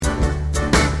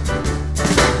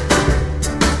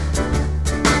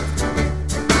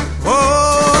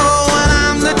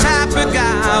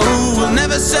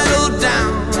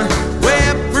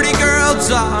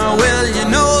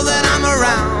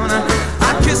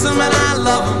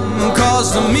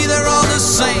'cause to me they're all the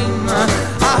same.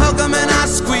 I hug them and I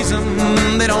squeeze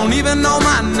them, they don't even know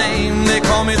my name. They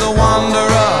call me the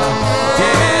Wanderer,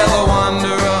 yeah, the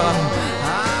Wanderer.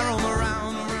 I roam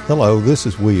around. Hello, this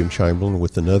is William Chamberlain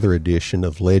with another edition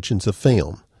of Legends of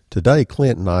Film. Today,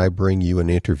 Clint and I bring you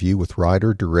an interview with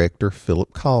writer-director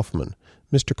Philip Kaufman.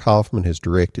 Mr. Kaufman has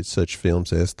directed such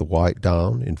films as The White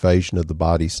Dawn, Invasion of the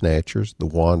Body Snatchers, The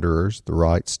Wanderers, The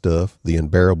Right Stuff, The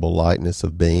Unbearable Lightness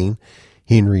of Being,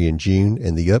 Henry and June,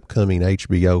 and the upcoming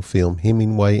HBO film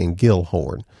Hemingway and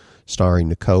Gillhorn, starring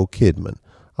Nicole Kidman.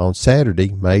 On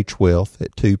Saturday, May 12th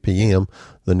at 2 p.m.,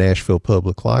 the Nashville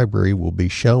Public Library will be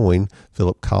showing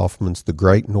Philip Kaufman's The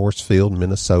Great Northfield,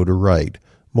 Minnesota Raid.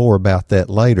 More about that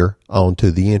later. On to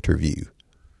the interview.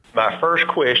 My first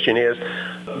question is,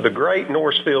 The Great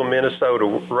Northfield, Minnesota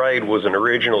Raid was an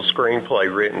original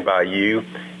screenplay written by you,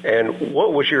 and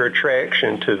what was your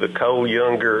attraction to the Cole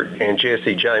Younger and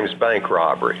Jesse James bank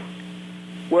robbery?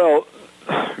 Well,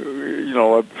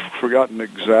 I've forgotten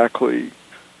exactly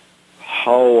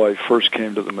how I first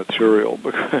came to the material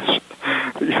because,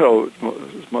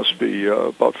 it must be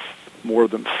about more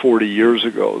than 40 years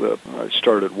ago that I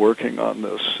started working on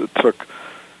this. It took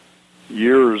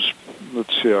years.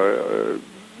 Let's see, I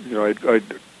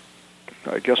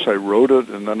guess I wrote it,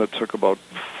 and then it took about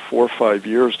 4 or 5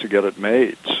 years to get it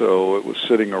made. So it was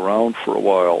sitting around for a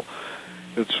while.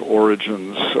 Its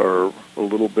origins are a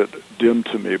little bit dim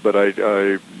to me, but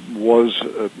I was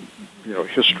a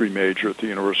history major at the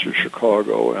University of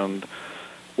Chicago, and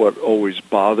what always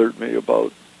bothered me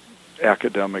about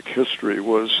academic history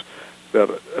was that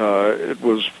it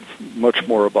was much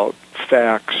more about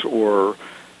facts or,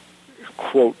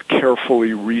 quote,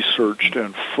 carefully researched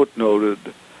and footnoted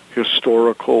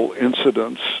historical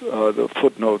incidents. The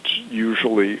footnotes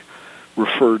usually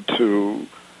referred to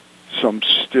some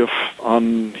stiff,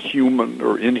 unhuman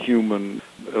or inhuman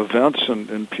events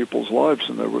in people's lives,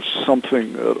 and there was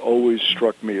something that always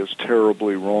struck me as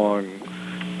terribly wrong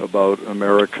about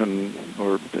American,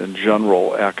 or in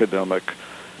general, academic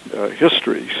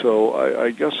history. So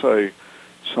I guess I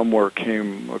somewhere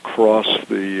came across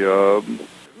the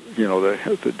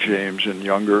James and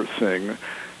Younger thing,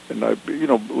 and I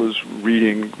was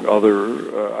reading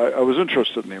other. I was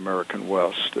interested in the American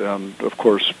West, and of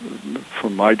course,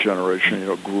 from my generation,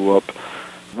 grew up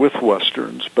with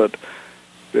westerns, but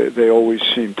they always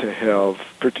seemed to have,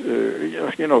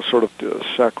 sort of the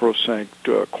sacrosanct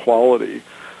quality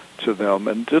to them,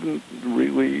 and didn't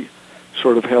really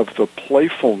sort of have the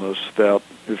playfulness that,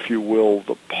 if you will,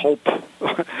 the pulp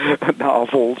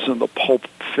novels and the pulp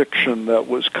fiction that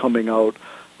was coming out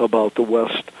about the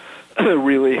West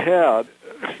really had.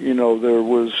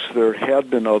 There had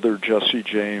been other Jesse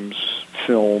James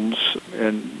films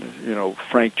and,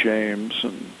 Frank James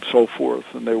and so forth,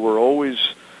 and they were always,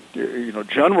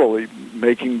 generally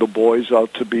making the boys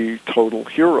out to be total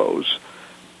heroes.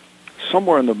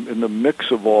 Somewhere in the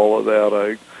mix of all of that,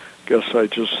 I guess I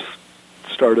just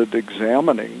started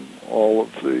examining all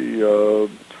of the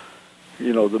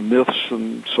the myths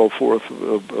and so forth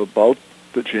about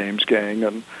the James Gang,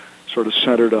 and sort of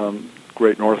centered on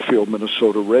Great Northfield,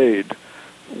 Minnesota Raid,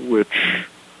 which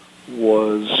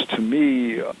was, to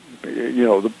me,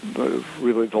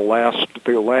 really the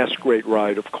last great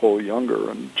ride of Cole Younger,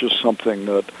 and just something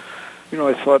that,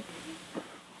 I thought,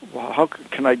 well, how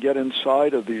can I get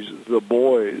inside of the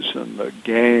boys and the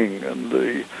gang and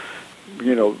the,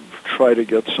 try to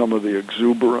get some of the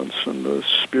exuberance and the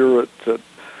spirit that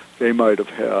they might have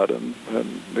had, and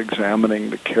examining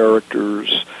the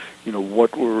characters,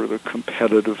 what were the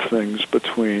competitive things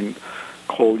between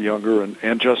Cole Younger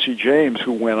and Jesse James,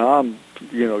 who went on,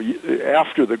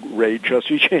 after the raid.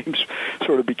 Jesse James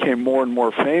sort of became more and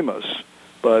more famous,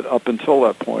 but up until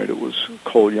that point, it was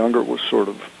Cole Younger was sort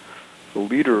of the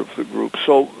leader of the group.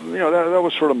 So, that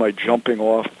was sort of my jumping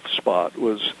off spot,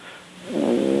 was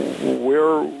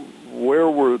where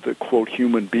were the, quote,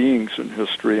 human beings in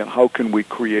history, and how can we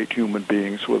create human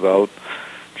beings without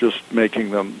just making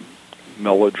them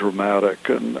melodramatic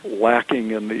and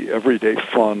lacking in the everyday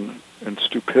fun and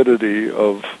stupidity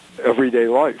of everyday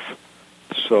life.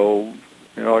 So,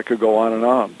 I could go on and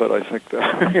on, but I think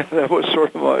that that was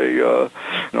sort of my,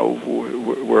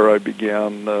 where I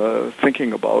began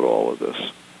thinking about all of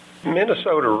this.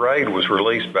 Minnesota Raid was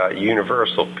released by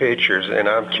Universal Pictures, and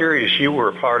I'm curious, you were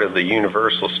a part of the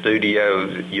Universal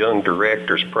Studios Young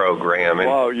Directors Program. And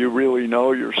wow, you really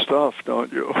know your stuff,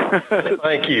 don't you?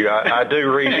 Thank you. I do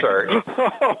research.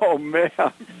 Oh, man.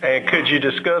 And could you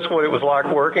discuss what it was like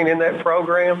working in that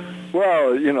program?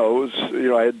 Well, it was,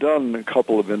 I had done a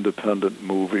couple of independent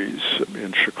movies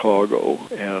in Chicago,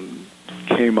 and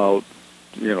came out,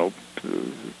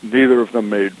 neither of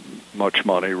them made much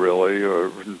money really,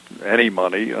 or any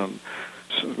money, and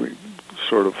so we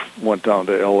sort of went down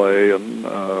to L.A. and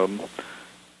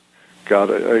got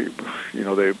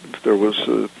there was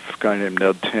a guy named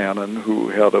Ned Tannen who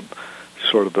had a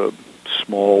sort of a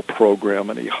small program,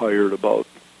 and he hired about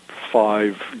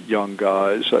 5 young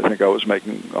guys. I think I was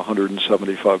making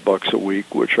 $175 a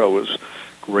week, which I was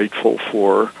grateful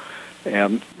for.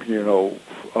 And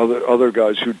other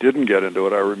guys who didn't get into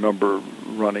it, I remember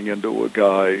running into a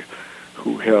guy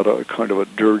who had a kind of a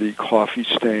dirty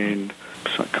coffee-stained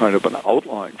kind of an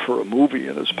outline for a movie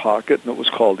in his pocket, and it was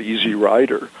called Easy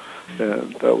Rider.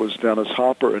 And that was Dennis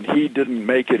Hopper, and he didn't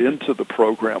make it into the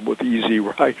program with Easy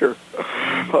Rider,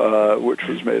 which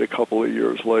was made a couple of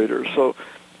years later. So,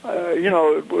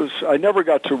 I never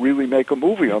got to really make a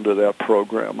movie under that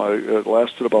program. It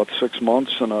lasted about 6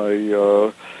 months, and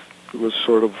I was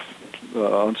sort of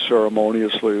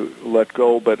unceremoniously let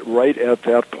go. But right at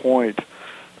that point,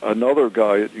 another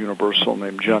guy at Universal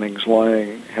named Jennings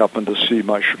Lang happened to see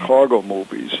my Chicago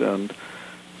movies and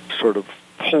sort of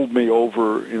pulled me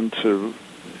over into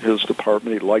his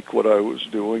department. He liked what I was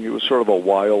doing. He was sort of a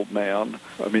wild man.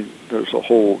 I mean, there's a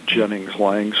whole Jennings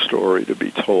Lang story to be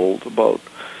told about,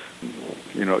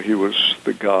 he was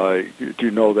the guy. Do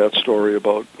you know that story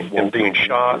about him being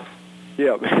shot?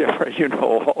 Yeah,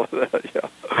 all of that, yeah.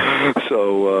 So,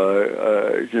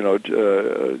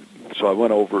 so I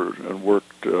went over and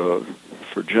worked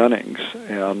for Jennings,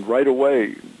 and right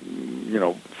away,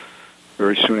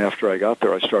 very soon after I got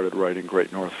there, I started writing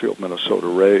Great Northfield, Minnesota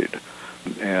Raid,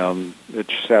 and it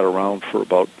sat around for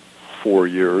about 4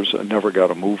 years. I never got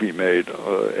a movie made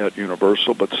at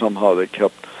Universal, but somehow they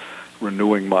kept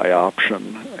renewing my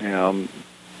option, and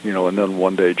then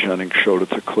one day Jennings showed it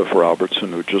to Cliff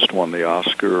Robertson, who just won the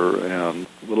Oscar, and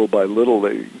little by little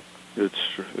it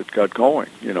got going.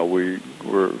 We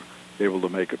were able to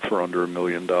make it for under $1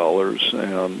 million,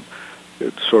 and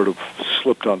it sort of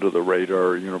slipped under the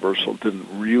radar. Universal didn't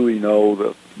really know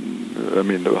that. I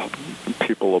mean, the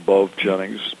people above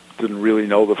Jennings didn't really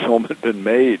know the film had been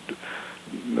made.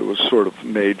 It was sort of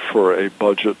made for a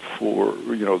budget for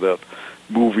that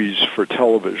movies for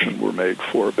television were made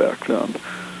for back then.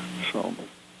 So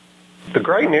the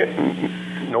Great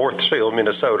Northfield,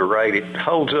 Minnesota Raid, it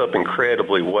holds up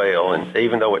incredibly well, and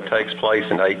even though it takes place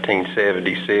in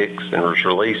 1876 and was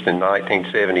released in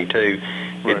 1972,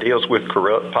 it deals with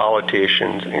corrupt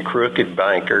politicians and crooked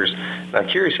bankers. And I'm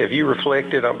curious, have you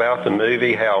reflected about the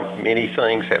movie, how many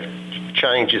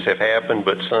changes have happened,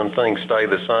 but some things stay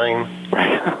the same?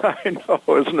 I know,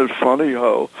 isn't it funny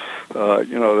how that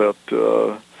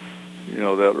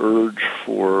urge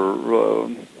for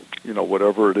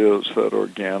whatever it is, that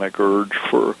organic urge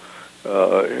for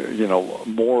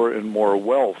more and more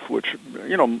wealth, which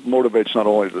motivates not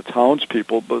only the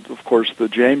townspeople but of course the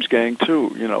James gang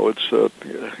too. It's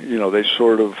they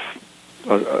sort of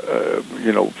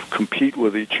compete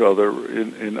with each other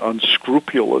in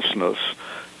unscrupulousness,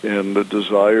 in the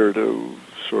desire to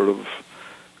sort of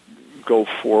go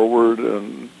forward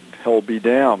and hell be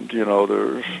damned.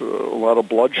 There's a lot of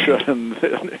bloodshed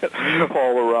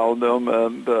all around them,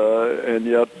 and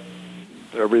yet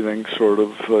everything sort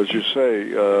of, as you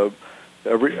say,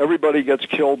 everybody gets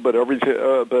killed, but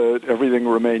everything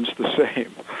remains the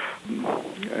same.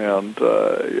 And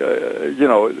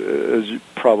as you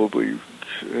probably,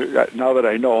 now that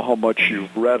I know how much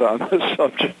you've read on this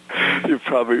subject, you've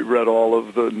probably read all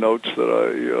of the notes that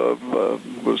I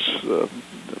was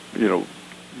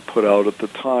put out at the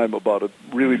time about it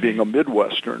really being a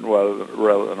Midwestern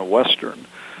rather than a Western,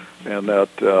 and that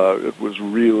it was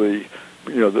really,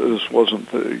 this wasn't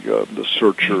the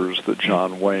Searchers, the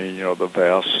John Wayne, the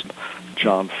vast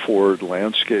John Ford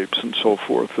landscapes and so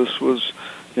forth. This was,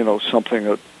 something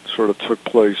that sort of took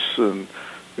place in,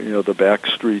 the back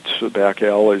streets, the back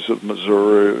alleys of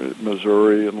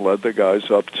Missouri, and led the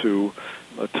guys up to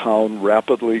a town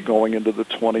rapidly going into the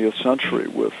 20th century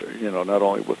with, not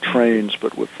only with trains,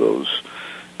 but with those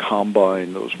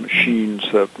combine, those machines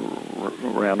that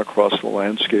ran across the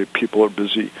landscape. People are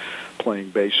busy playing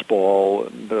baseball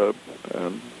and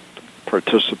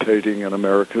participating in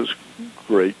America's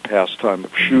great pastime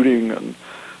of shooting, and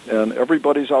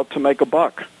everybody's out to make a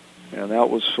buck. And that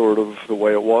was sort of the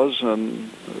way it was,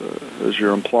 and as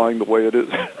you're implying, the way it is,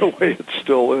 the way it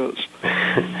still is.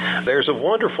 There's a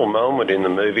wonderful moment in the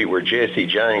movie where Jesse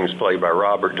James, played by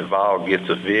Robert Duvall, gets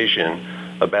a vision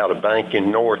about a bank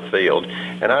in Northfield,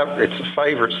 and it's a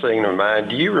favorite scene of mine.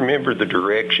 Do you remember the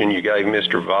direction you gave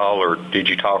Mr. Duvall, or did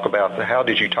you talk about how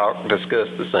did you discuss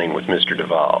the scene with Mr.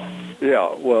 Duvall?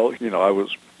 Yeah, well, I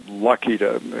was lucky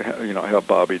to, have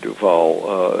Bobby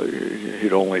Duvall.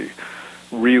 He'd only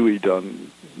really done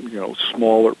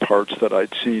smaller parts that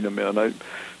I'd seen him in. I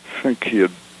think he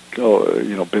had,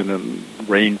 been in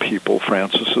Rain People,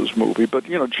 Francis's movie, but,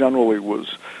 generally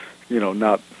was,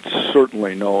 not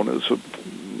certainly known as a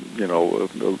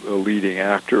leading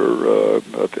actor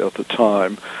at the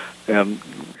time. And,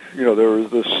 there was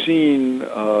the scene,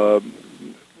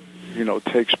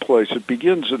 takes place. It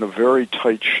begins in a very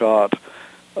tight shot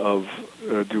of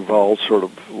Duvall sort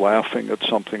of laughing at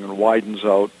something and widens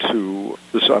out to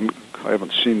this. I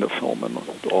haven't seen the film in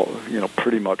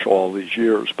pretty much all these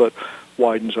years, but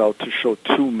widens out to show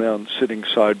two men sitting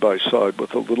side by side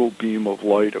with a little beam of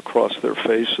light across their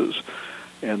faces,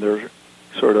 and they're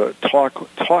sort of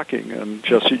talking, and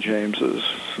Jesse James is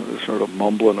sort of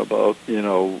mumbling about,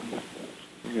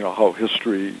 how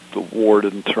history, the war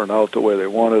didn't turn out the way they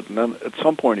wanted, and then at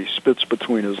some point he spits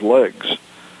between his legs,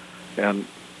 and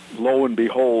lo and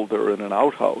behold, they're in an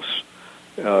outhouse,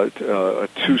 a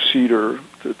two-seater,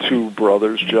 the two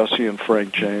brothers, Jesse and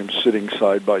Frank James, sitting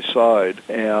side by side,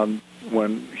 and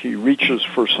when he reaches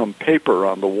for some paper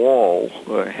on the wall,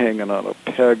 hanging on a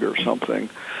peg or something,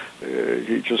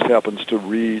 he just happens to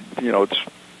read, it's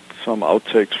some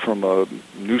outtakes from a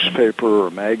newspaper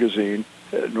or magazine,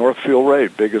 Northfield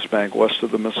Raid, biggest bank west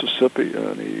of the Mississippi,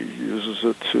 and he uses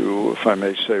it to, if I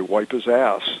may say, wipe his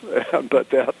ass.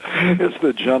 But that is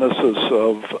the genesis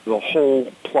of the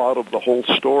whole plot of the whole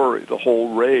story. The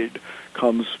whole raid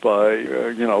comes by,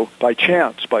 by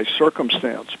chance, by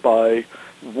circumstance, by,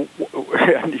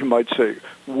 and you might say,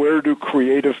 where do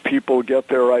creative people get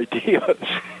their ideas?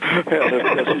 And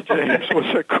Jesse James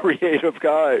was a creative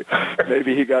guy.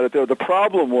 Maybe he got it there. The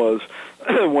problem was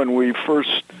when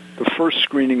the first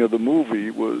screening of the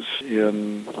movie was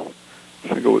in, I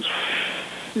think it was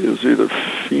either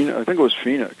Phoenix, I think it was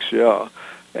Phoenix, yeah,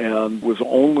 and was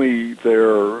only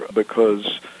there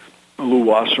because Lou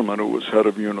Wasserman, who was head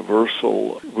of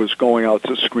Universal, was going out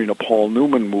to screen a Paul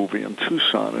Newman movie in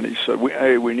Tucson, and he said,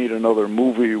 hey, we need another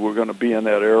movie, we're going to be in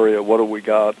that area, what do we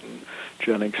got? And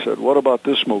Jennings said, what about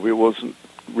this movie? It wasn't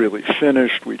really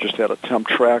finished, we just had a temp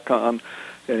track on,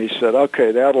 and he said,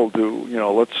 okay, that'll do,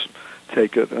 let's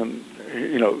take it. And,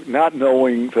 not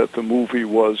knowing that the movie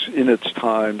was, in its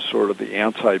time, sort of the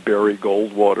anti-Barry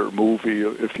Goldwater movie,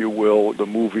 if you will, the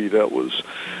movie that was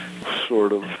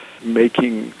sort of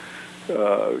making,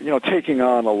 taking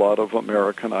on a lot of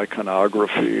American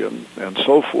iconography and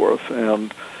so forth.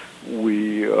 And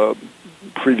we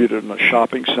previewed it in a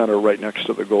shopping center right next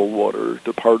to the Goldwater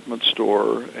department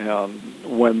store. And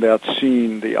when that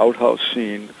scene, the outhouse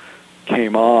scene,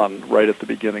 came on right at the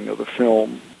beginning of the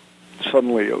film,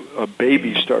 suddenly a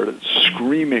baby started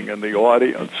screaming in the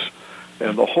audience,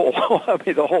 and the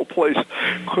whole place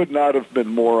could not have been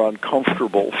more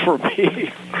uncomfortable for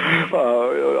me.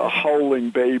 A howling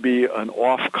baby, an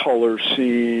off-color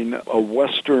scene, a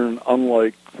Western,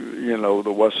 unlike,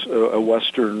 a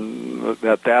Western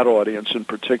that audience in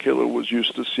particular was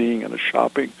used to seeing in a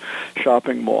shopping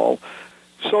mall.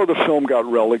 So the film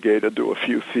got relegated to a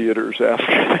few theaters after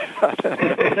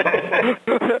that.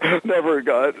 Never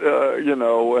got,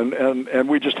 and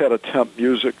we just had a temp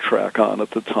music track on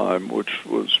at the time, which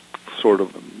was sort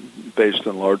of based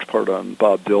in large part on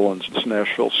Bob Dylan's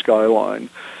Nashville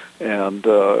Skyline. And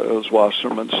as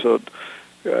Wasserman said,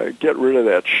 get rid of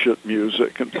that shit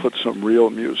music and put some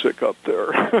real music up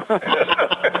there.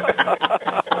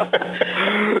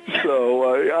 So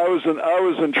I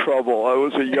was in trouble. I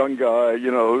was a young guy,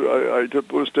 I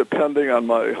was depending on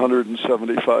my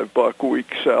 $175 a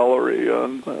week salary,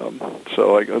 and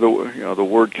so the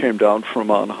word came down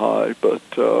from on high. But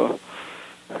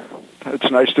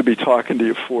it's nice to be talking to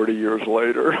you 40 years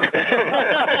later.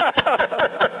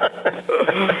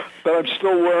 But I'm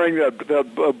still wearing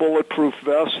that bulletproof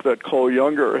vest that Cole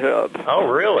Younger had. Oh,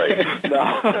 really?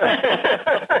 No.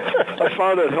 I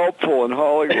found it helpful in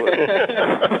Hollywood.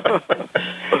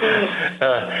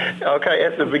 Okay,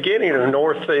 at the beginning of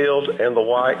Northfield and The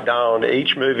White Dawn,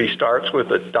 each movie starts with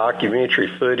the documentary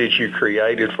footage you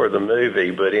created for the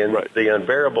movie, but in The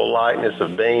Unbearable Lightness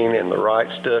of Being and The Right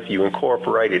Stuff, you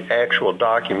incorporated actual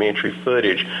documentary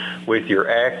footage with your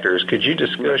actors. Could you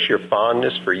discuss your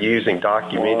fondness for using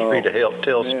documentary to help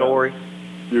tell a story?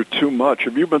 You're too much.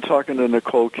 Have you been talking to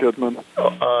Nicole Kidman?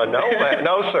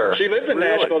 No, sir. She lives in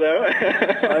Nashville, though.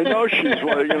 I know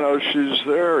she's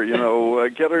there.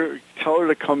 Get her, tell her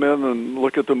to come in and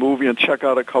look at the movie and check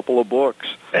out a couple of books.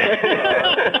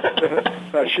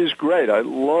 She's great. I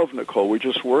love Nicole. We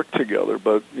just worked together,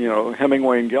 but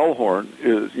Hemingway and Gellhorn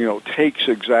takes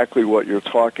exactly what you're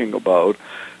talking about,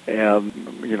 and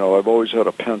I've always had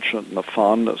a penchant and a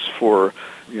fondness for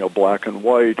black and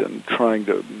white and trying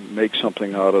to make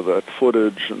something out of that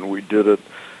footage, and we did it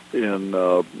in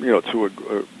not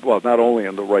only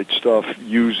in the right stuff,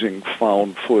 using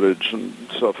found footage and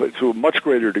stuff to a much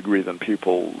greater degree than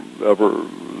people ever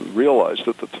realized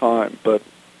at the time. But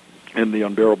in The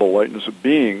Unbearable Lightness of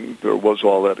Being, there was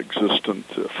all that existent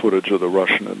footage of the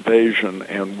Russian invasion,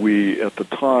 and we at the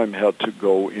time had to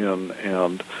go in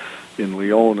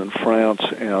Lyon in France,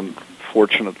 and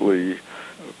fortunately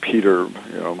Peter,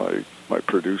 my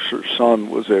producer's son,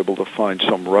 was able to find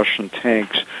some Russian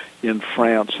tanks in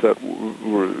France that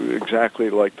were exactly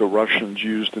like the Russians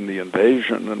used in the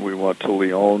invasion, and we went to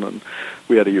Lyon, and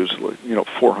we had to use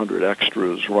 400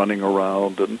 extras running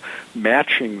around and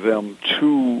matching them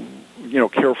to,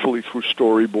 carefully through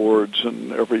storyboards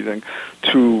and everything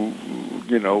to,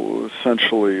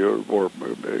 essentially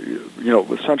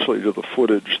to the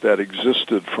footage that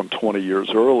existed from 20 years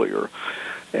earlier.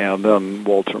 And then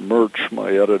Walter Murch, my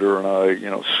editor, and I,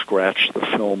 scratched the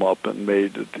film up and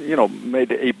made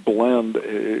a blend,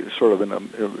 sort of an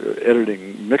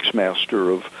editing mix master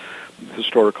of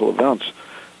historical events.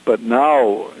 But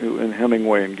now, in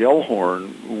Hemingway and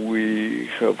Gellhorn, we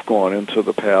have gone into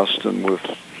the past and with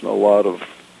a lot of,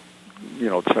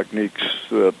 techniques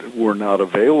that were not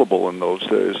available in those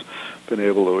days, been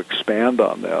able to expand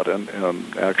on that and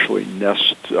actually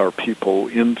nest our people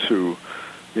into,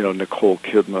 Nicole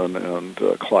Kidman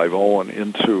and Clive Owen,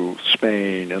 into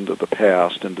Spain, into the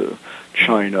past, into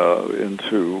China,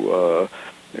 into,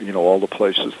 all the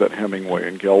places that Hemingway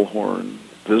and Gellhorn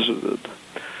visited.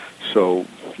 So,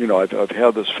 I've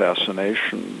had this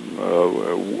fascination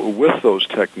with those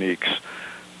techniques.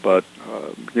 But,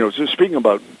 speaking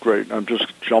about I'm just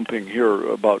jumping here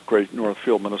about Great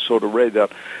Northfield, Minnesota Raid,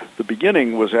 that the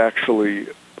beginning was actually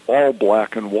all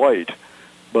black and white.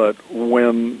 But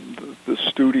when the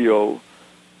studio,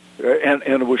 and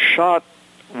it was shot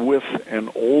with an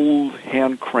old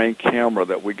hand crank camera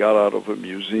that we got out of a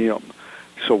museum.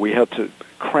 So we had to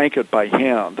crank it by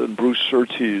hand, and Bruce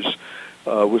Surtees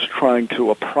was trying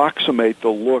to approximate the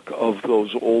look of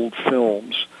those old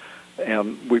films.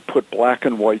 And we put black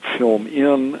and white film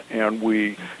in, and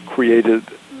we created,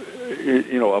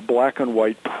 a black and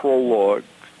white prologue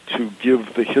to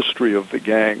give the history of the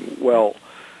gang. Well,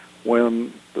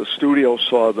 when the studio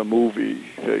saw the movie,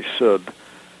 they said,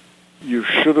 you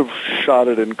should have shot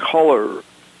it in color.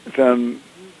 Then,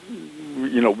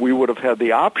 we would have had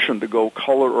the option to go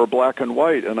color or black and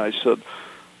white. And I said,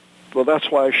 well,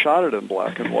 that's why I shot it in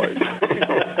black and white.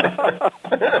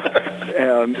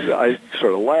 And I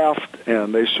sort of laughed,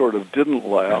 and they sort of didn't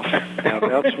laugh. And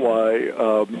that's why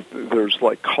there's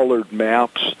colored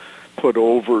maps put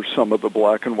over some of the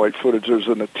black and white footage. There's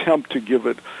an attempt to give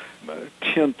it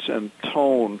tint and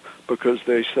tone, because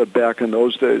they said back in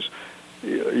those days,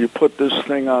 you put this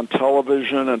thing on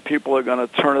television and people are going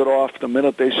to turn it off the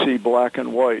minute they see black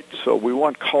and white. So we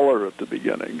want color at the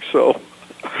beginning. So,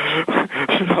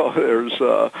 there's,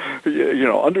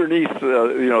 underneath,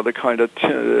 the kind of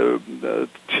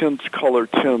tints, color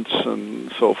tints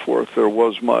and so forth, there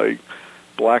was my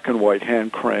black and white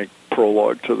hand crank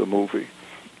prologue to the movie.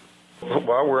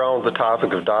 While we're on the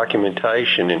topic of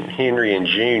documentation, in Henry and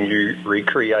June, you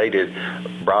recreated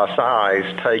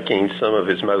Brassai's taking some of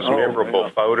his most memorable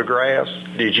photographs.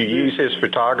 Did you use his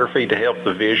photography to help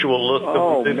the visual look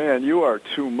of it? Man, you are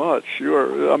too much. You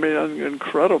are,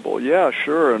 incredible. Yeah,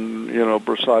 sure. And,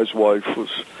 Brassai's wife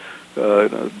was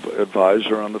an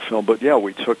advisor on the film. But, yeah,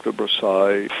 we took the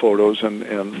Brassai photos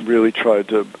and really tried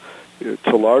to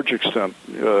a large extent,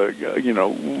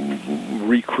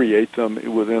 recreate them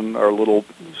within our little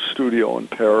studio in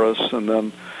Paris. And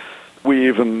then we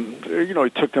even,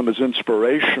 took them as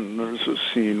inspiration. There's a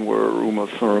scene where Uma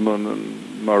Thurman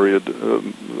and Maria de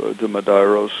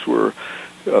Medeiros were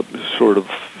sort of,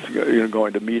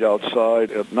 going to meet outside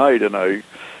at night. And I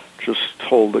just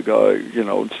told the guy,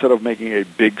 instead of making a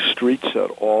big street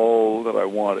set, all that I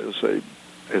want is a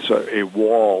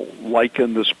wall like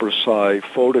in this Brassai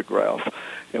photograph,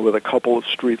 and with a couple of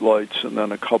street lights and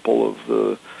then a couple of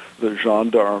the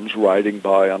gendarmes riding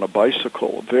by on a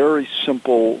bicycle. A very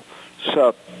simple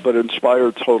set, but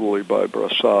inspired totally by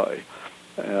Brassai.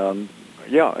 And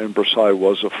and Brassai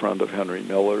was a friend of Henry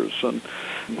Miller's. And,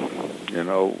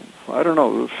 I don't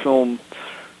know, the film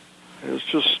is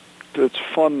just, it's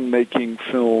fun making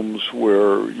films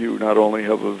where you not only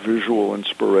have a visual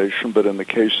inspiration, but in the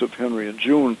case of Henry and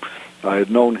June, I had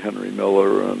known Henry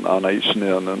Miller and Anais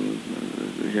Nin, and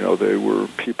they were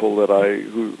people that I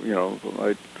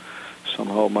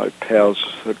somehow my paths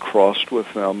had crossed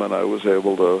with them, and I was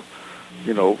able to,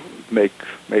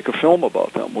 make a film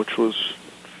about them, which was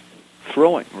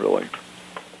thrilling, really.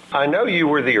 I know you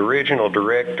were the original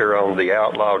director on The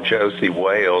Outlaw Josie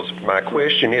Wales. My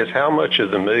question is, how much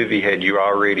of the movie had you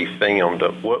already filmed?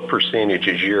 What percentage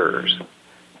is yours?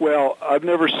 Well, I've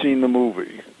never seen the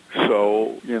movie,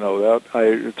 so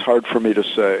it's hard for me to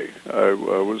say. I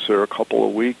was there a couple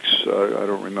of weeks. I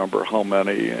don't remember how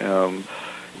many, and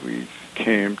we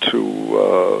came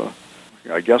to.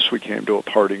 I guess we came to a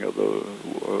parting of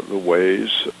the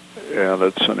ways, and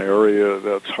it's an area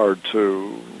that's hard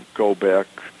to go back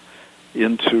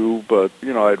into, but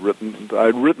I'd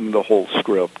written the whole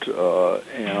script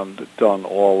and done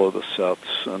all of the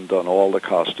sets and done all the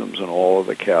costumes and all of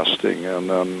the casting, and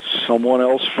then someone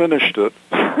else finished it.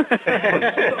 And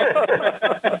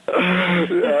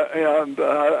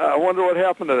I wonder what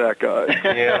happened to that guy.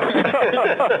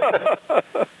 Yeah.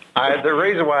 The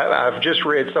reason why I've just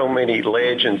read so many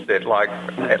legends that like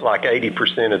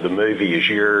 80% of the movie is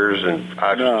yours, and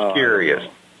I'm just curious.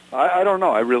 I don't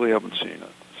know. I really haven't seen it.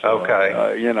 So, okay.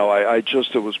 I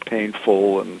just, it was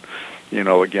painful, and,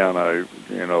 again,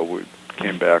 we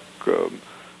came back,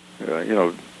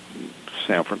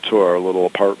 to our little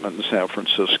apartment in San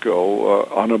Francisco,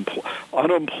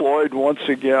 unemployed once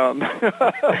again.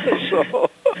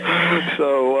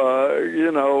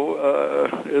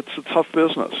 It's a tough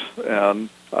business. And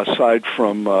aside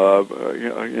from,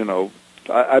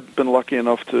 I've been lucky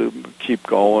enough to keep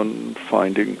going,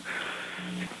 finding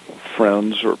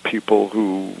friends or people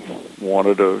who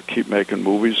wanted to keep making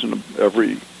movies, and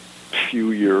every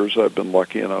few years I've been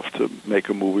lucky enough to make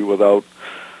a movie without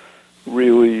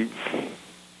really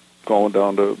going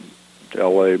down to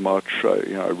L.A. much. I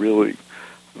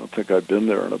don't think I've been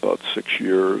there in about 6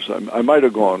 years. I might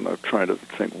have gone, I'm trying to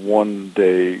think, one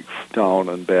day down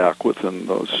and back within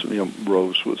those,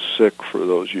 Rose was sick for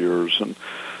those years and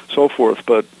so forth,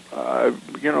 but I've,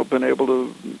 been able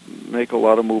to make a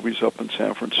lot of movies up in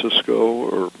San Francisco,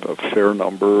 or a fair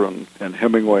number, and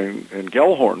Hemingway and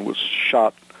Gellhorn was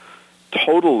shot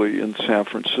totally in San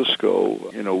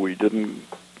Francisco.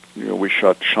 We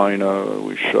shot China,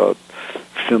 we shot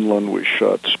Finland, we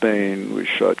shot Spain, we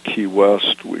shot Key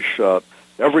West, we shot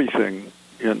everything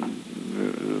in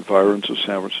environs of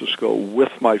San Francisco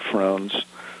with my friends,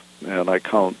 and I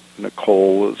count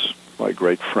Nicole as my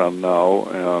great friend now,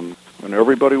 and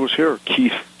everybody was here.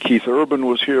 Keith Urban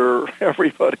was here.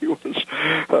 Everybody was,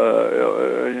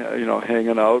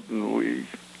 hanging out, and we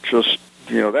just,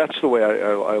 that's the way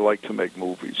I like to make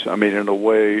movies. I mean, in a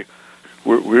way,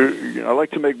 I like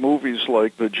to make movies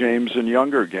like the James and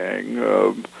Younger Gang.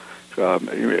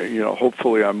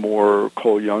 Hopefully I'm more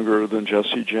Cole Younger than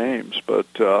Jesse James, but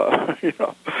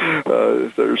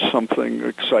there's something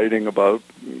exciting about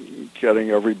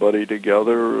getting everybody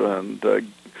together and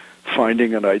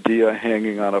finding an idea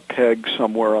hanging on a peg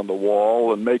somewhere on the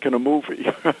wall and making a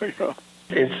movie.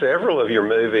 In several of your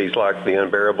movies, like The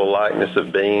Unbearable Lightness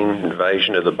of Being,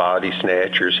 Invasion of the Body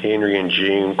Snatchers, Henry and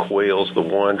June, Quills, The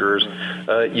Wanderers,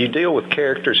 you deal with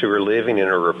characters who are living in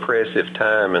a repressive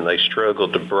time and they struggle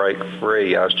to break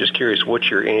free. I was just curious, what's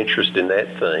your interest in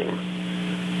that theme?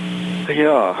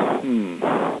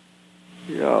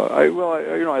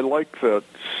 I like that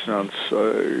sense.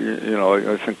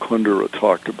 I think Kundera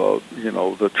talked about,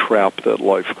 the trap that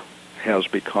life has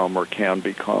become or can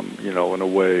become, in a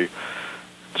way,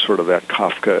 sort of that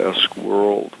Kafkaesque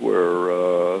world where,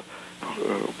 a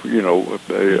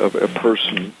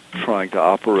person trying to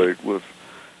operate with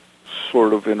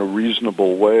sort of in a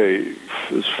reasonable way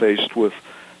is faced with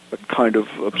a kind of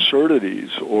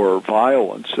absurdities or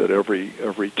violence at every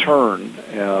turn,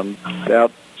 and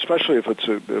that, especially if it's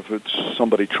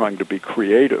somebody trying to be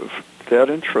creative, that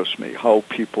interests me, how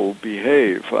people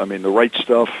behave. I mean, The Right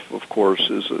Stuff, of course,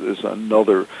 is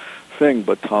another thing,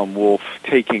 but Tom Wolfe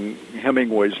taking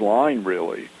Hemingway's line,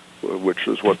 really, which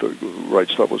is what The Right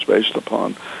Stuff was based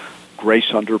upon,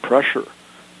 grace under pressure.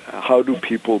 How do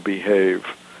people behave?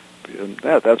 And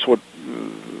that's what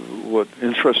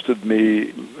interested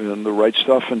me in The Right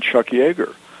Stuff and Chuck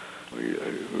Yeager.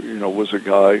 Was a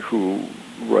guy who,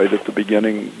 right at the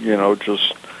beginning,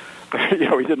 just, he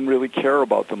didn't really care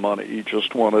about the money. He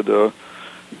just wanted to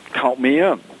count me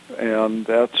in, and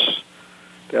that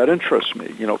interests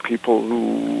me. People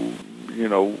who,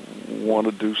 want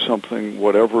to do something,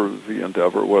 whatever the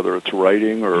endeavor, whether it's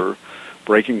writing or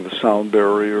breaking the sound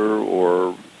barrier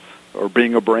or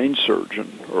being a brain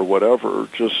surgeon or whatever,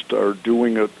 just are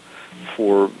doing it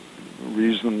for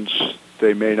reasons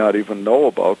they may not even know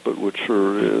about, but which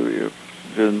are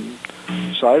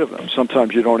inside of them.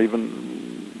 Sometimes you don't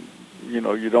even,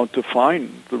 you don't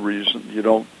define the reason. You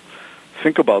don't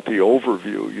think about the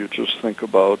overview. You just think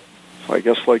about, I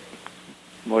guess, like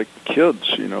kids,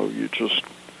 you just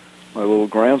my little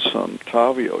grandson,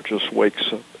 Tavio, just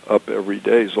wakes up every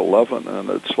day. He's 11, and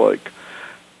it's like,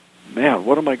 man,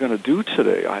 what am I going to do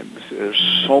today?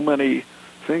 There's so many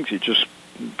things.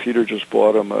 Peter just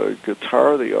bought him a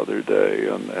guitar the other day,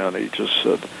 and he just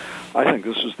said, I think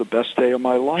this is the best day of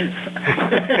my life.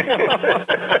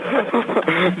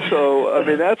 So, I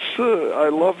mean, I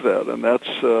love that, and that's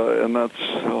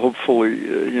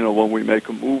hopefully, when we make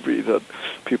a movie, that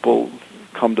people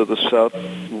come to the set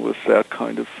with that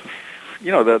kind of,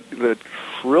 that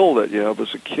thrill that you have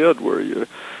as a kid, where the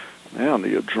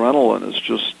adrenaline is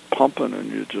just pumping,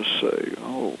 and you just say,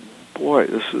 oh boy,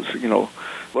 this is,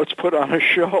 let's put on a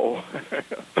show,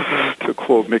 to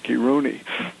quote Mickey Rooney.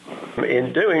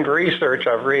 In doing research,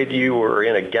 I've read you were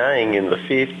in a gang in the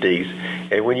 50s,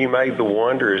 and when you made The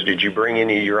Wanderers, did you bring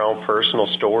any of your own personal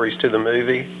stories to the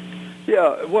movie?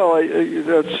 Yeah, well,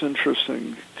 that's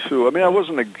interesting, too. I mean, I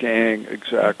wasn't a gang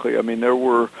exactly. I mean, there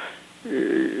were,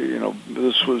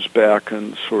 this was back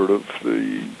in sort of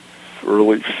the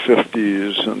early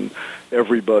 50s, and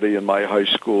everybody in my high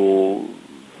school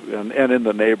and in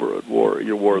the neighborhood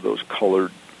wore those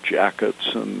colored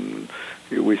jackets, and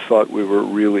we thought we were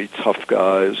really tough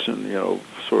guys, and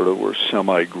sort of were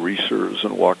semi-greasers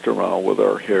and walked around with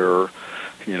our hair,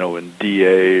 in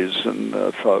DAs, and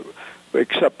thought,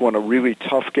 except when a really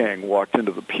tough gang walked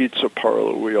into the pizza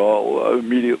parlor, we all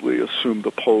immediately assumed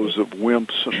the pose of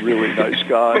wimps and really nice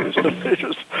guys. They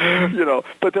just,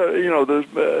 but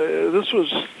this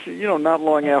was, not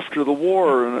long after the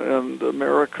war, and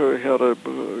America had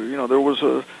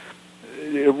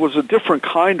it was a different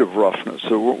kind of roughness.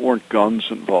 There weren't guns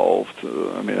involved.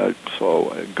 I mean, I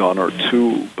saw a gun or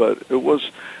two, but it was,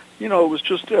 it was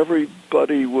just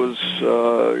everybody was,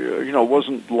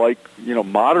 wasn't like,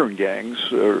 modern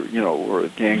gangs or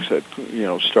gangs that,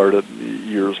 started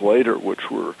years later,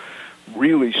 which were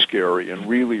really scary and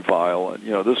really violent.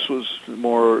 This was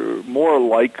more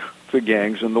like the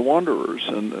gangs in The Wanderers.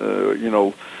 And,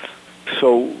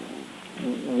 so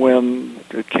when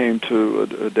it came to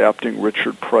adapting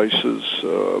Richard Price's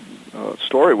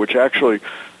story, which actually,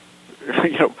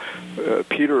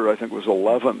 Peter, I think, was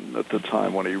 11 at the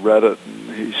time when he read it,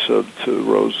 and he said to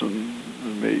Rose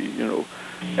and me, you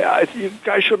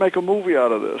guys should make a movie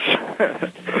out of this.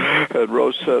 And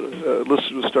Rose said,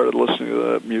 started listening to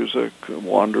that music,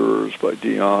 Wanderers by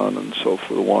Dion and so forth,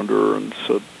 The Wanderer, and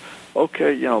said,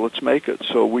 okay, let's make it.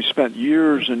 So we spent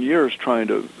years and years trying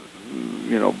to,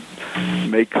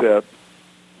 make that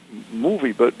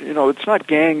movie, but it's not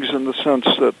gangs in the sense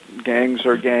that gangs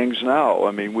are gangs now.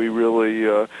 I mean, we really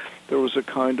there was a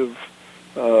kind of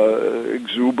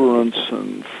exuberance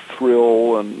and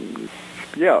thrill, and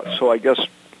so I guess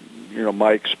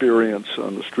my experience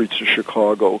on the streets of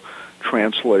Chicago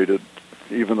translated,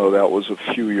 even though that was a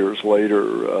few years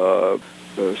later,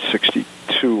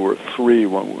 62 or 3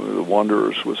 when The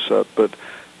Wanderers was set, but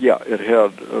it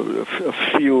had a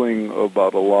feeling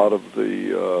about a lot of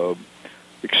the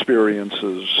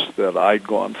experiences that I'd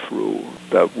gone through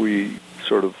that we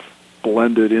sort of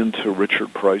blended into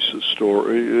Richard Price's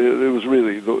story. It was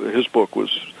really, his book was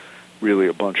really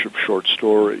a bunch of short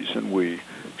stories, and we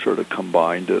sort of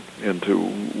combined it into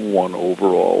one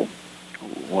overall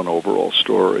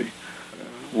story,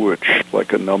 which,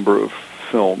 like a number of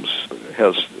films,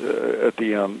 has at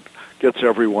the end gets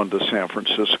everyone to San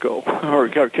Francisco, or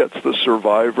gets the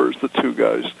survivors. The two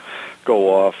guys go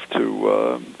off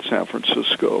to San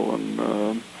Francisco,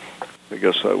 and I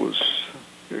guess I was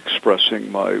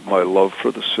expressing my love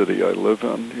for the city I live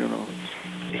in,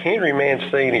 Henry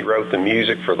Mancini wrote the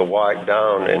music for The White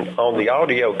Dawn, and on the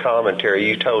audio commentary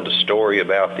you told a story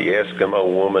about the Eskimo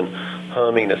woman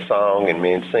humming a song, and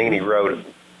Mancini wrote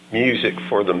music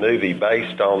for the movie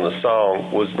based on the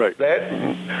song. Was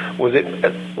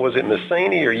it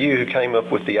Mancini or you who came up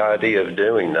with the idea of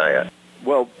doing that?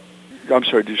 Well, I'm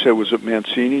sorry, did you say, was it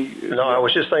Mancini? No, I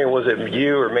was just saying, was it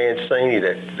you or Mancini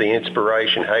that the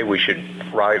inspiration, hey, we should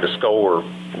write a score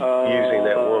using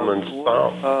that woman's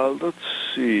song? Let's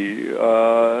see.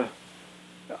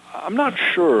 I'm not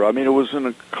sure. I mean, it was in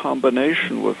a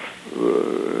combination with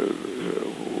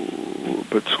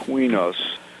between us.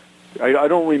 I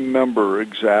don't remember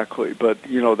exactly, but,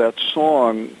 that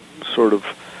song sort of,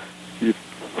 you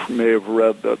may have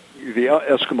read that the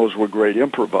Eskimos were great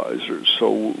improvisers,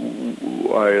 so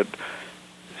I had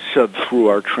said through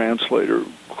our translator,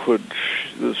 could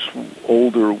this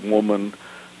older woman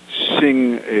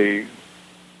sing a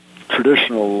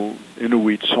traditional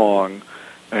Inuit song?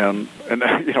 And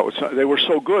they were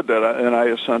so good that I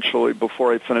essentially,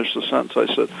 before I finished the sentence,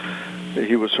 I said,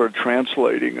 he was sort of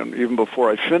translating, and even before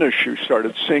I finished, she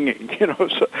started singing.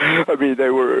 So, I mean, they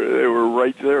were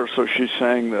right there. So she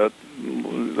sang that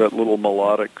that little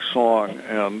melodic song,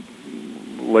 and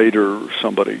later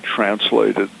somebody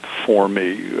translated for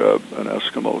me an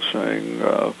Eskimo saying,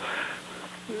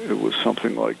 it was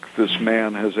something like, "This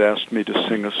man has asked me to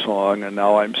sing a song, and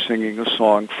now I'm singing a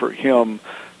song for him."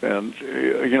 And,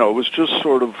 it was just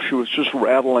she was just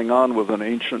rattling on with an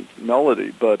ancient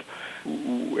melody. But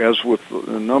as with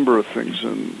a number of things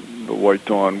in The White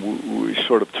Dawn, we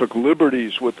sort of took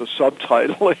liberties with the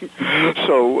subtitling.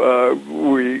 So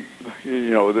we,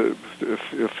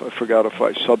 if I forgot if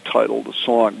I subtitled the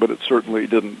song, but it certainly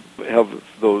didn't have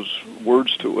those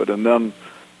words to it. And then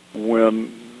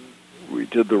when we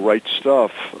did The Right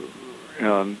Stuff,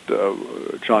 and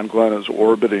John Glenn is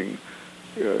orbiting,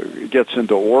 gets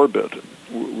into orbit,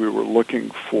 we were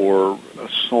looking for a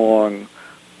song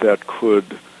that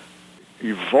could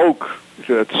evoke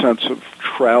that sense of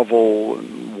travel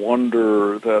and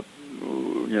wonder that,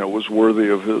 was worthy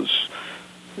of his,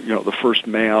 the first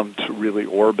man to really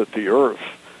orbit the Earth.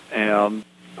 And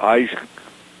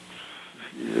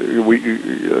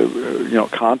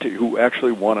Conte, who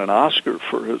actually won an Oscar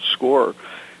for his score,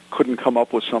 couldn't come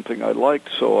up with something I liked,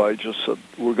 so I just said,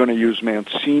 we're going to use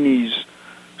Mancini's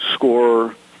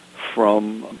score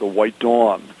from The White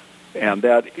Dawn, and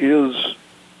that is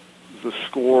the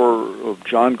score of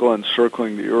John Glenn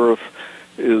Circling the Earth,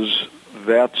 is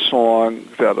that song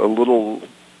that a little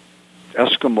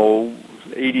Eskimo,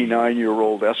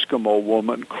 89-year-old Eskimo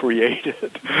woman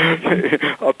created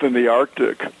up in the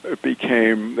Arctic. It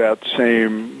became that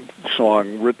same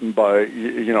song written by,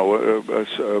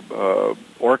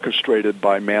 orchestrated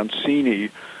by Mancini,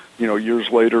 years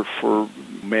later for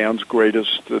man's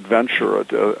greatest adventure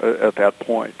at that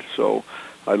point. So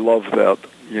I love that,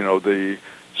 the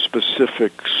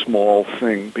specific small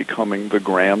thing becoming the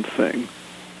grand thing.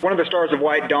 One of the stars of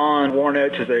White Dawn, Warren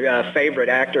Oates, is a favorite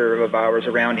actor of ours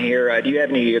around here. Do you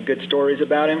have any good stories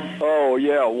about him? Oh,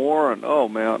 yeah, Warren. Oh,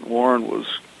 man, Warren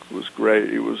was great.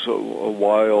 He was a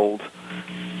wild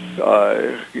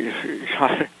guy.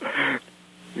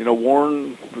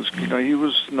 Warren was, he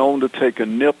was known to take a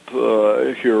nip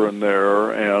here and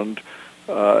there, and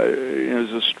he was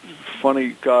this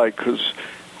funny guy because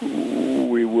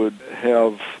we would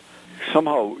have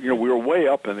somehow, we were way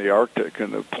up in the Arctic,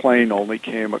 and the plane only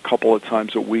came a couple of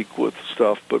times a week with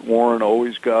stuff, but Warren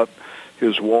always got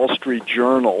his Wall Street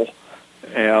Journal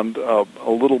and a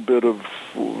little bit of,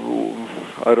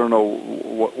 I don't know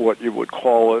what you would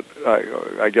call it.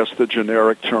 I guess the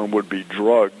generic term would be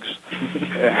drugs.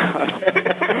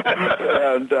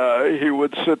 And he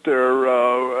would sit there,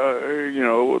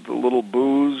 with a little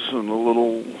booze and a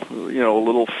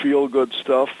little feel-good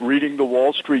stuff, reading the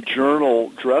Wall Street Journal,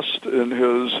 dressed in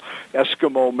his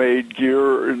Eskimo-made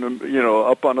gear,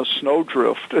 up on a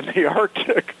snowdrift in the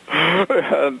Arctic.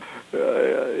 And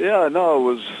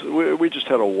we just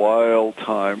had a wild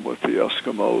time with the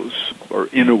Eskimos, or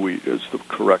Inuit is the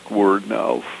correct word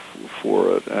now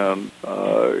for it. And,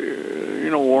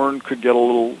 Warren could get a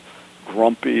little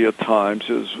grumpy at times.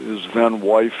 His then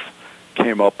wife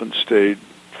came up and stayed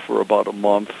for about a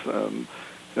month, and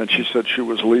then she said she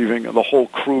was leaving, and the whole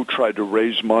crew tried to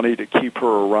raise money to keep her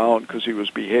around because he was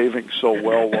behaving so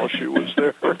well while she was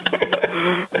there.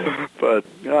 But,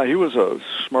 yeah, he was a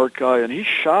smart guy, and he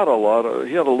shot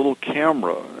he had a little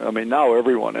camera. I mean, now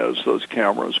everyone has those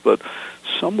cameras, but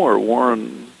somewhere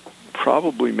Warren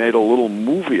probably made a little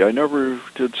movie. I never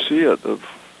did see it, of,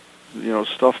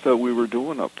 stuff that we were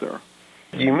doing up there.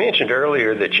 You mentioned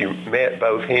earlier that you met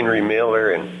both Henry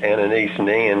Miller and Annalise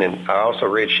Nin, and I also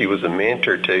read she was a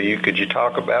mentor to you. Could you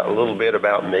talk a little bit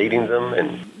about meeting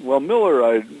them? Well, Miller,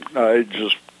 I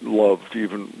just loved,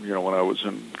 even when I was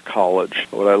in college.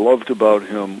 What I loved about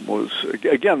him was,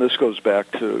 again, this goes back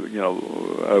to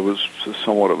I was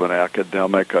somewhat of an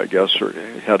academic, I guess, or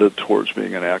headed towards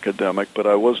being an academic, but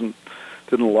I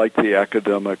didn't like the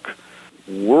academic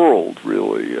world,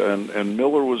 really, and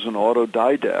Miller was an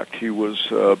autodidact. He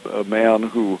was a man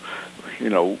who,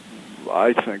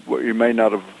 I think, he may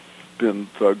not have been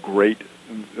the great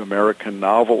American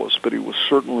novelist, but he was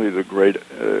certainly the great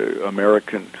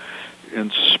American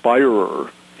inspirer.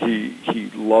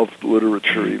 He loved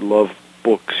literature, he loved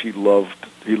books, he loved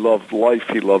life,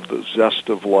 he loved the zest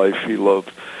of life, he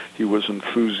was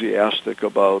enthusiastic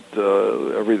about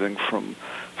everything from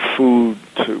food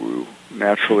to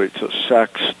naturally to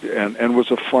sex, and was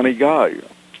a funny guy.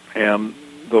 And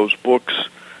those books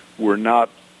were not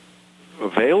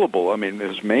available. I mean,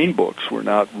 his main books were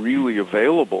not really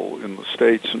available in the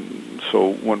States, and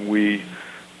so when we,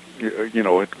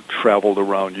 had traveled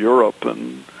around Europe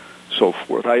and so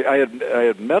forth, I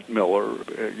had met Miller,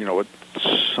 at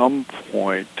some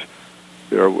point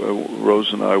there.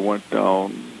 Rose and I went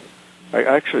down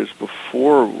Actually, it's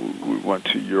before we went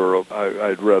to Europe.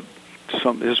 I'd read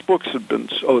his books had been,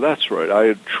 that's right. I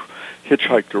had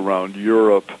hitchhiked around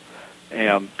Europe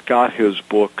and got his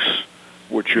books,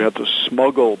 which you had to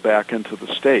smuggle back into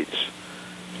the States.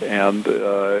 And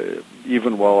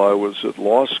even while I was at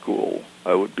law school,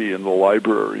 I would be in the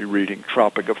library reading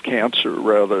Tropic of Cancer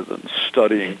rather than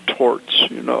studying torts,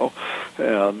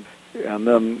 And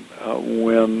then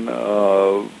when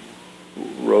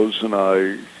Rose and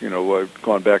I, I'd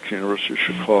gone back to the University of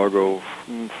Chicago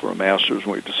for a master's,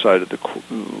 and we decided to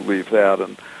leave that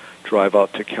and drive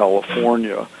out to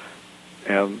California.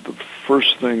 And the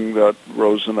first thing that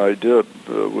Rose and I did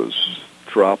was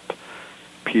drop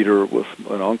Peter with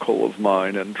an uncle of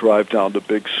mine and drive down to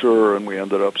Big Sur, and we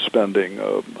ended up spending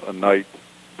a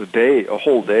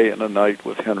whole day and a night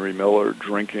with Henry Miller,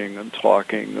 drinking and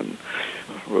talking. And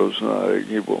Rose and I,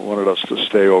 he wanted us to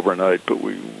stay overnight, but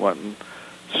we went and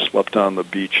slept on the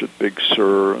beach at Big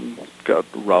Sur and got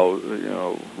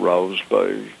roused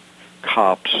by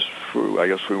cops. I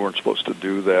guess we weren't supposed to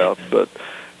do that, but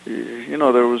it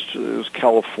was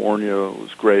California. It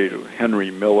was great.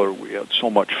 Henry Miller, we had so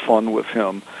much fun with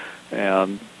him,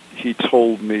 and he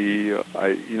told me,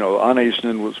 Anais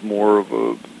Nin was more of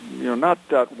a, not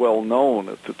that well known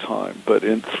at the time, but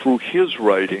through his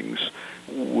writings,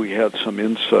 we had some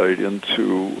insight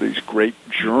into these great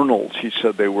journals. He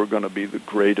said they were going to be the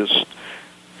greatest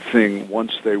thing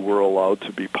once they were allowed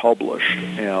to be published,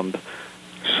 and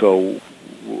so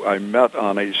I met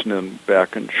Anais Nin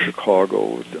back in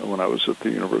Chicago when I was at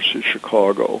the University of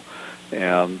Chicago,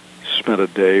 and spent a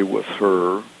day with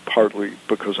her, partly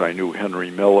because I knew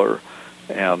Henry Miller,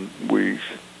 and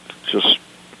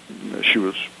she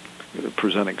was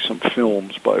presenting some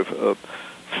films by a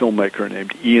filmmaker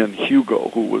named Ian Hugo,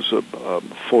 who was a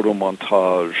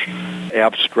photomontage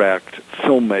abstract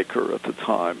filmmaker at the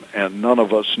time, and none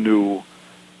of us knew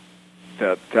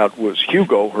that was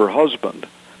Hugo, her husband.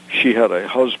 She had a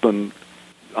husband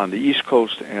on the East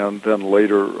Coast, and then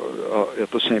later, at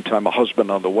the same time, a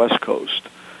husband on the West Coast.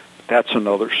 That's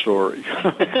another story.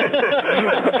 But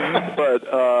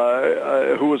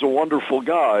who was a wonderful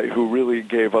guy who really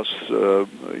gave us, the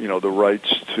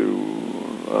rights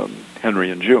to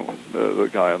Henry and June, the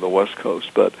guy on the West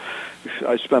Coast. But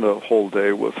I spent a whole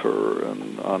day with her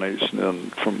and Anais Nin.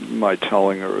 From my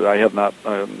telling her, I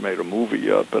hadn't made a movie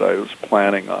yet, but I was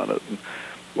planning on it. And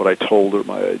what I told her,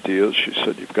 my ideas, she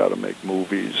said, "You've got to make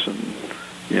movies," and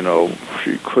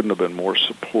she couldn't have been more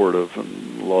supportive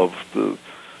and loved the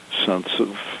sense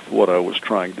of what I was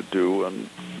trying to do, and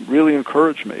really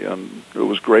encouraged me. And it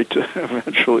was great to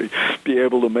eventually be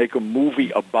able to make a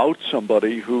movie about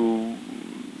somebody who,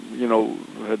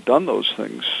 had done those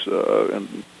things,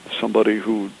 and somebody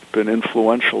who'd been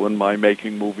influential in my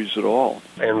making movies at all.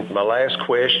 And my last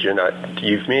question,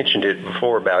 you've mentioned it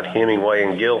before about Hemingway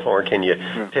and Gilhorn. Can you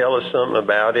tell us something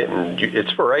about it? And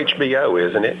it's for HBO,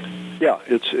 isn't it? Yeah,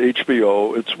 it's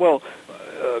HBO.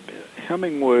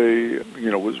 Hemingway,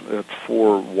 was had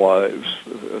 4 wives,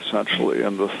 essentially,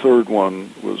 and the third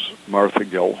one was Martha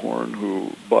Gellhorn,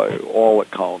 who, by all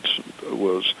accounts,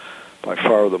 was by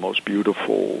far the most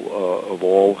beautiful of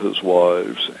all his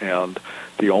wives, and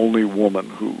the only woman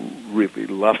who really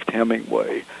left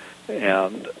Hemingway.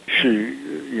 And she,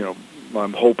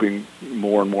 I'm hoping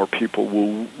more and more people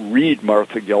will read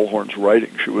Martha Gellhorn's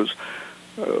writing. She was,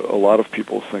 a lot of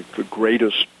people think, the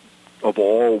greatest of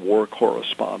all war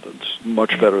correspondents,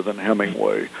 much better than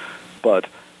Hemingway. But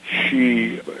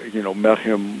she, met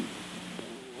him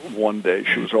one day.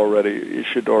 She'd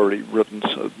already written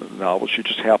a novel. She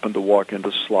just happened to walk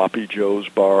into Sloppy Joe's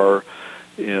bar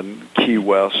in Key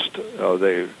West.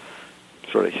 They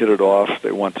sort of hit it off.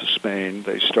 They went to Spain.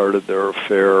 They started their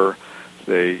affair.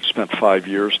 They spent 5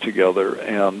 years together,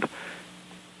 and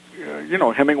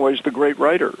Hemingway's the great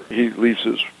writer. He leaves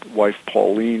his wife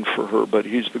Pauline for her, but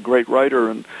he's the great writer,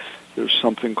 and there's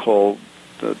something called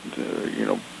that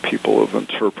people have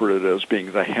interpreted as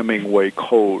being the Hemingway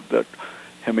Code, that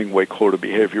Hemingway Code of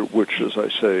Behavior, which, as I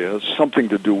say, has something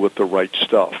to do with the right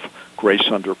stuff: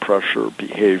 grace under pressure,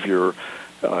 behavior,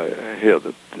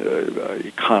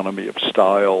 economy of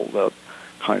style, that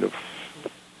kind of.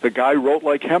 The guy wrote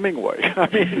like Hemingway. I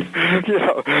mean,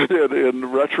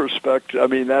 in retrospect,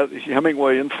 that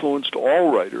Hemingway influenced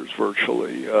all writers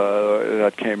virtually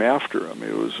that came after him.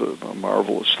 He was a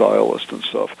marvelous stylist and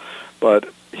stuff, but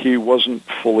he wasn't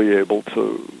fully able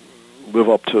to live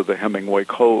up to the Hemingway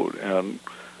Code, and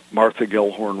Martha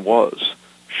Gellhorn was.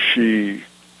 She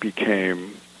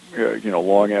became,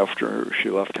 long after she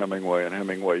left Hemingway and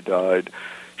Hemingway died,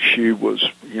 she was,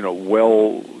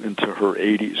 well into her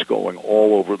 80s, going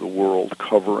all over the world,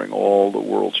 covering all the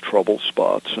world's trouble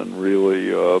spots, and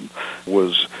really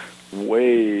was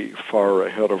way far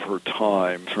ahead of her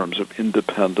time in terms of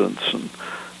independence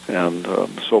and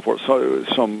so forth. So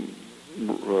some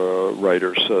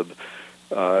writer said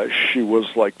she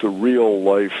was like the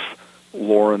real-life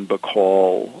Lauren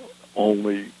Bacall,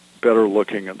 only better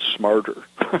looking and smarter,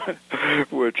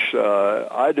 which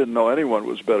I didn't know anyone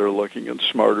was better looking and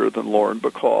smarter than Lauren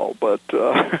Bacall. But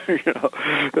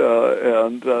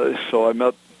so I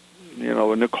met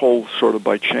Nicole sort of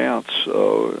by chance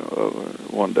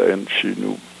one day, and she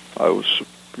knew I was,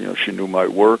 she knew my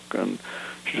work, and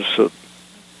she just said,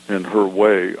 in her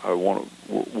way, "I want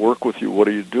to work with you. What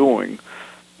are you doing?"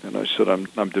 And I said,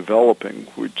 I'm developing.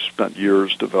 We'd spent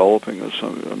years developing this.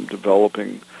 I'm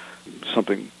developing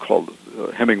something called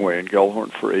Hemingway and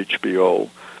Gellhorn for HBO.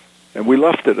 And we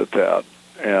left it at that.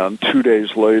 And 2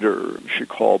 days later, she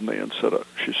called me and said,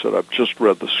 I've just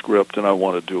read the script and I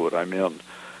want to do it. I'm in.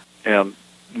 And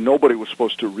nobody was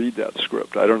supposed to read that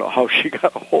script. I don't know how she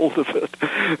got a hold of it.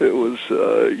 It was,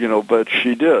 but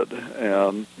she did.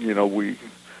 And, we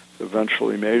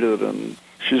eventually made it. And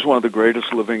she's one of the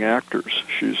greatest living actors.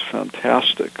 She's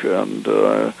fantastic. And,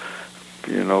 that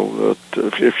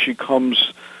if she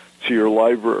comes to your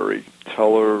library,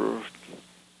 tell her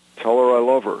I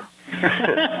love her.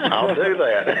 I'll do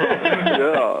that.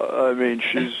 Yeah, I mean,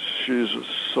 she's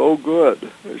so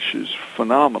good. She's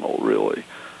phenomenal, really.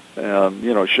 And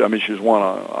she's won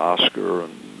an Oscar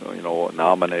and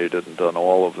nominated and done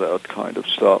all of that kind of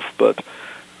stuff. But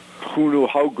who knew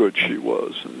how good she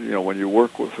was? When you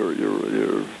work with her,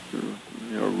 you're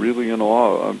really in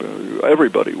awe. I mean,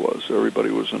 everybody was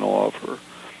in awe of her.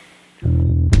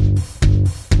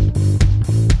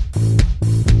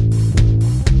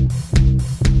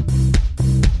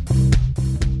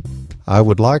 I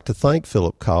would like to thank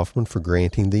Philip Kaufman for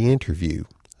granting the interview.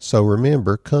 So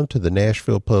remember, come to the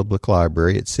Nashville Public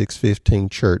Library at 615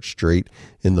 Church Street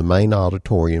in the main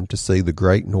auditorium to see the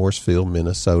Great Northville,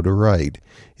 Minnesota Raid.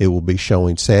 It will be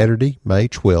showing Saturday, May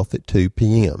 12th at 2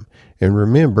 p.m. And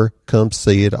remember, come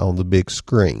see it on the big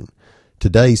screen.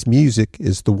 Today's music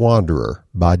is The Wanderer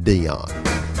by Dion.